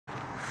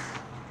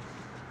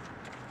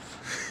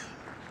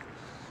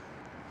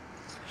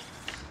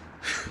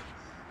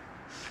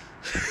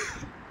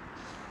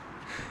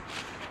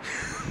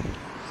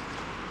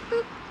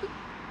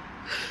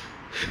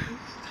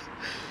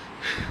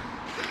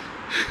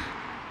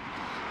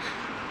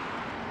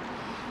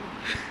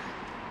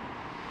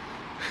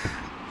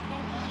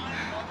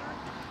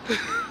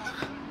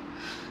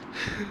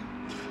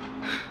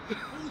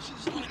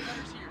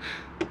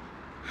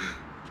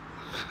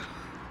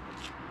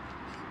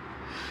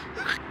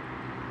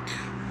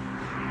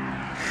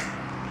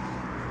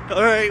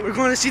Alright, we're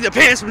going to see the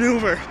pants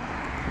maneuver.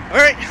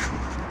 Alright,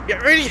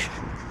 get ready.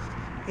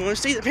 We're going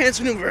to see the pants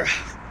maneuver.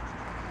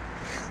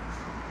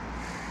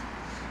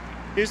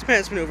 Here's the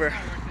pants maneuver.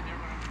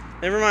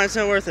 Never mind, it's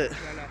not worth it.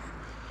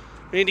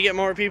 We need to get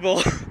more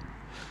people.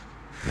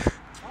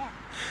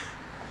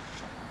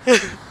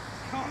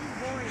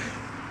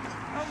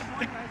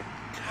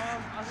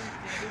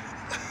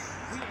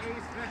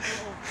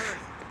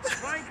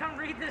 Ryan, come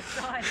read this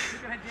sign.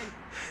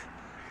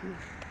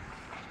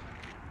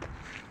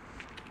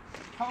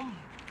 Come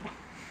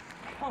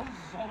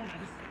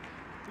bonus.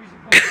 We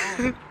should put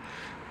bonus.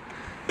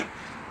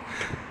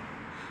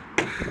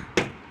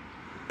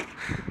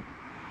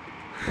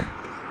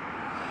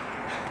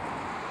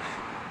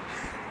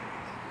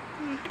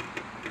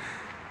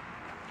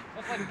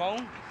 Looks like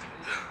bone.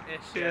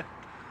 Yeah.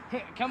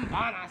 Come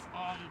bonus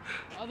on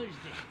Mother's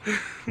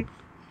Day.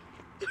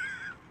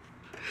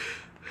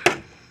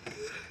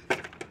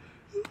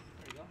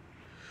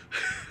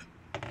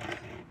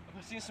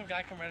 I've seen some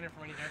guy come running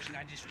from any direction,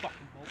 I just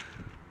fucking bolt.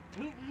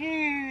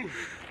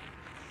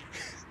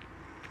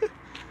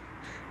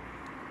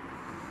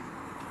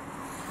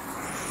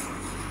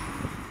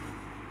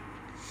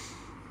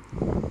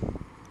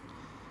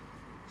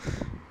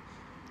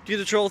 Do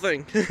the troll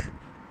thing.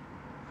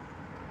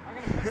 I'm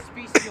gonna put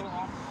special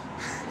off.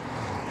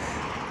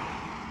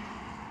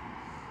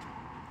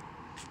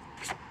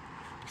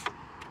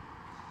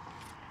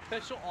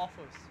 Special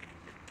offers.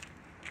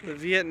 The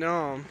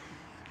Vietnam.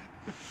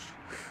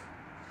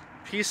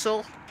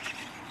 Peaceful.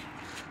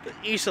 The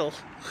Easel. The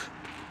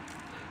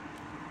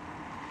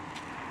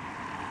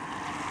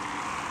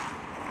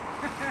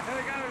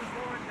guy was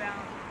going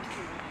down.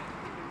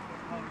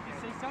 Oh, you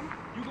say something?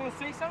 You gonna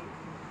say something?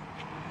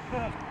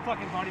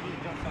 Fucking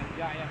bodybuilding jump on.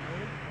 Yeah, yeah.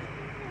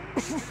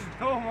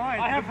 Oh my.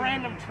 I have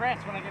random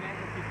threats when I get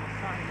angry at people.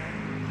 Sorry,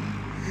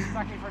 man.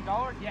 Suck me for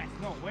 $1? Yes.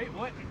 No. Wait.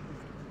 What?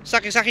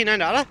 Sucky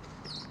 $9.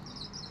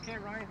 Okay,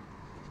 Ryan.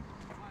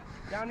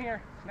 Down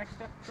here. Next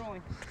step,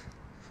 trolling.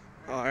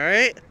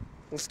 Alright.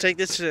 Let's take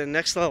this to the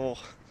next level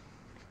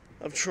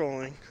of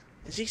trolling.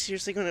 Is he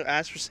seriously going to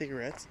ask for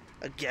cigarettes?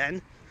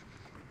 Again?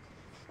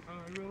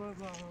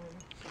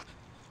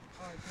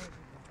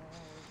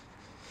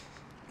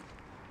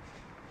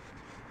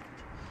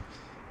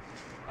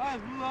 I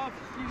love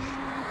you.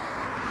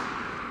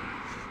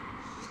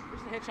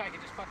 Where's the hitchhiker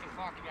just fucking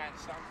clock a guy at the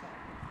stop sign?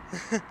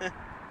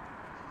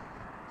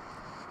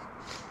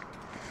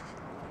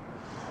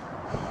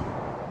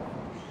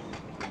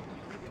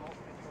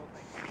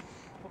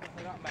 What I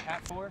got my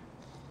hat for?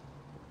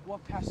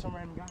 Walk past some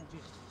random guy and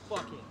just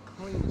fucking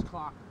clean his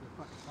clock with the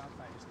fucking stop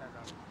sign and start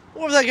running.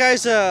 What if that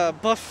guy's a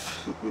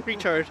buff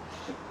retard?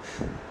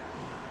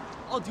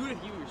 I'll do it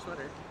if you wear your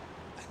sweater.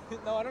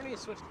 No, I don't need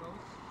to switch clothes.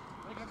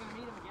 Like I'm gonna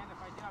meet him again. If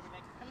I do, I'll be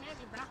like, come at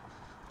me, bro.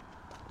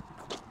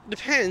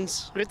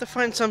 Depends. We have to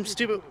find some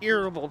stupid,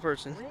 irritable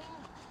person. Ring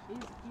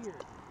is here.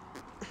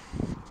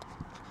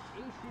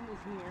 Asian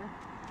is here.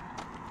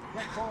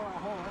 That call a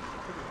horse.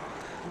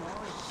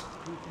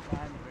 You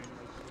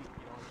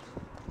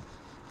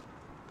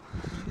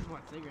just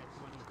want cigarettes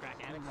when you crack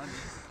at him.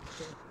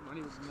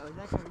 Money was another.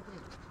 That guy right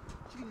there.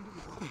 What you gonna do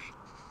with it?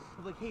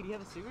 I'm like, hey, do you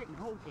have a cigarette?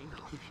 No, okay.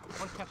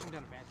 One catch him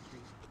down a bad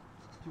street.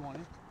 Do you want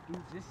it? Do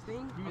this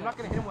thing? I'm not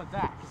gonna hit him with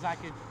that, because I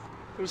could.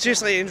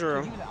 Seriously,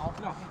 injure him. No,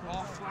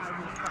 all flat.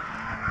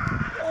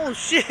 Oh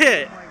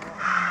shit!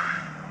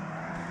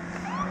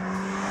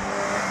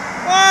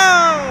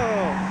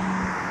 Whoa!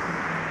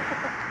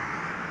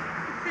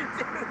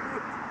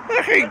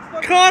 Hey,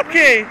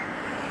 cupcake!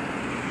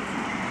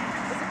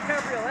 It's a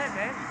cabriolet,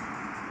 man.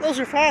 Those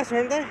are fast,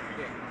 aren't they?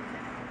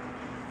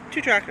 Yeah.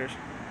 2 tractors.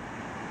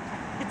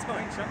 It's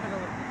going something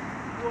over.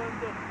 What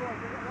the fuck?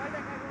 Why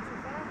that guy go so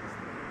fast?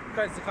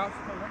 Because the cops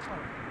are coming up on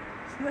him.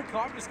 The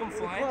cop just come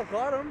flying. The cop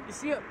got him. You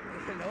see it?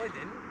 No, it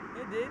didn't.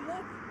 It did,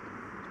 look.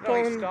 No,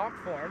 he stopped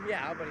for him.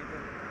 Yeah, but he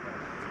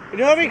didn't. You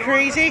know what'd be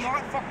crazy?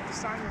 Not fucking the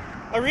sign.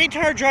 A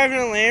retard driving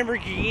a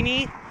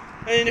Lamborghini,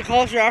 and then the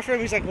cops are after him.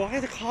 He's like, why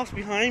are the cops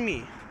behind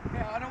me?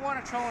 Yeah, I don't want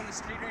to troll on the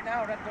street right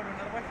now. I'd have to go to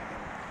another way.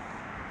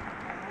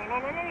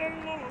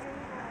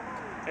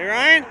 Hey,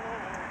 Ryan?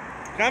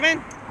 Coming?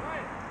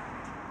 Ryan.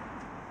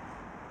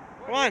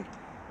 Come on.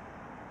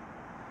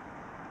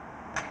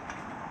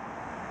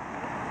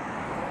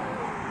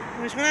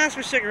 He's gonna ask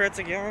for cigarettes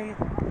again.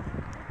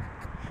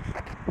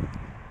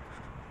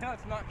 No,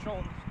 it's not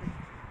trolling the street.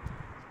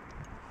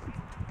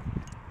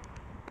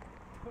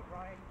 Put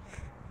Ryan.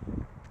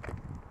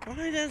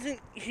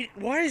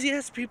 Why does he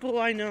ask people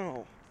I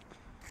know?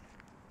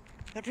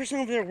 That person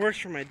over there works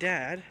for my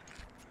dad.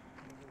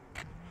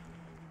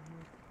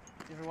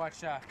 You ever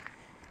watch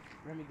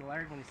Remy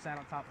Gallard when he sat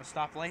on top of a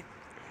stoplight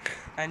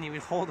and he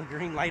would hold a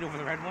green light over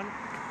the red one?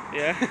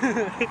 Yeah.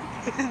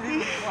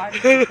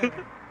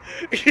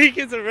 He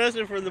gets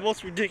arrested for the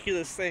most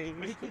ridiculous things.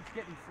 But he keeps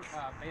getting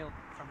bailed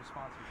from his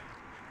sponsors.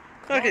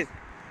 Okay,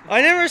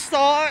 I never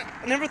thought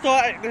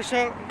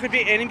there could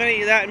be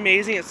anybody that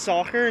amazing at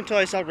soccer until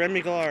I saw Remy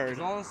Gallard. As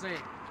long as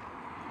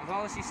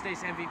he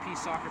stays MVP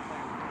soccer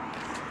player.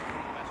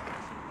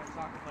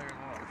 soccer player as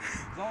well.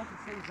 As long as it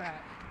says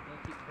that,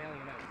 they'll keep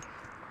bailing him out.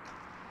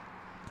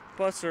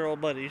 Plus, they're all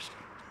buddies.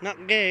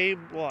 Not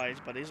gay-wise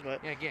buddies,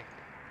 but... Yeah, gay.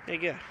 Yeah,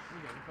 gay. You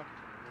fucking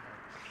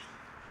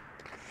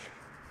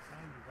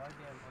goddamn,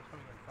 I was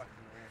probably gonna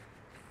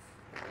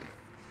fucking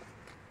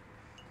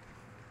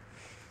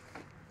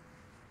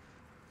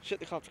Shit,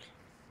 the cops.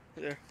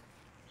 Right there.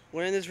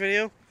 We're in this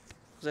video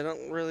because I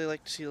don't really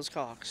like to see those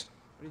cocks.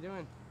 What are you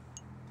doing?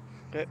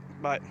 Okay,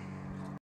 bye.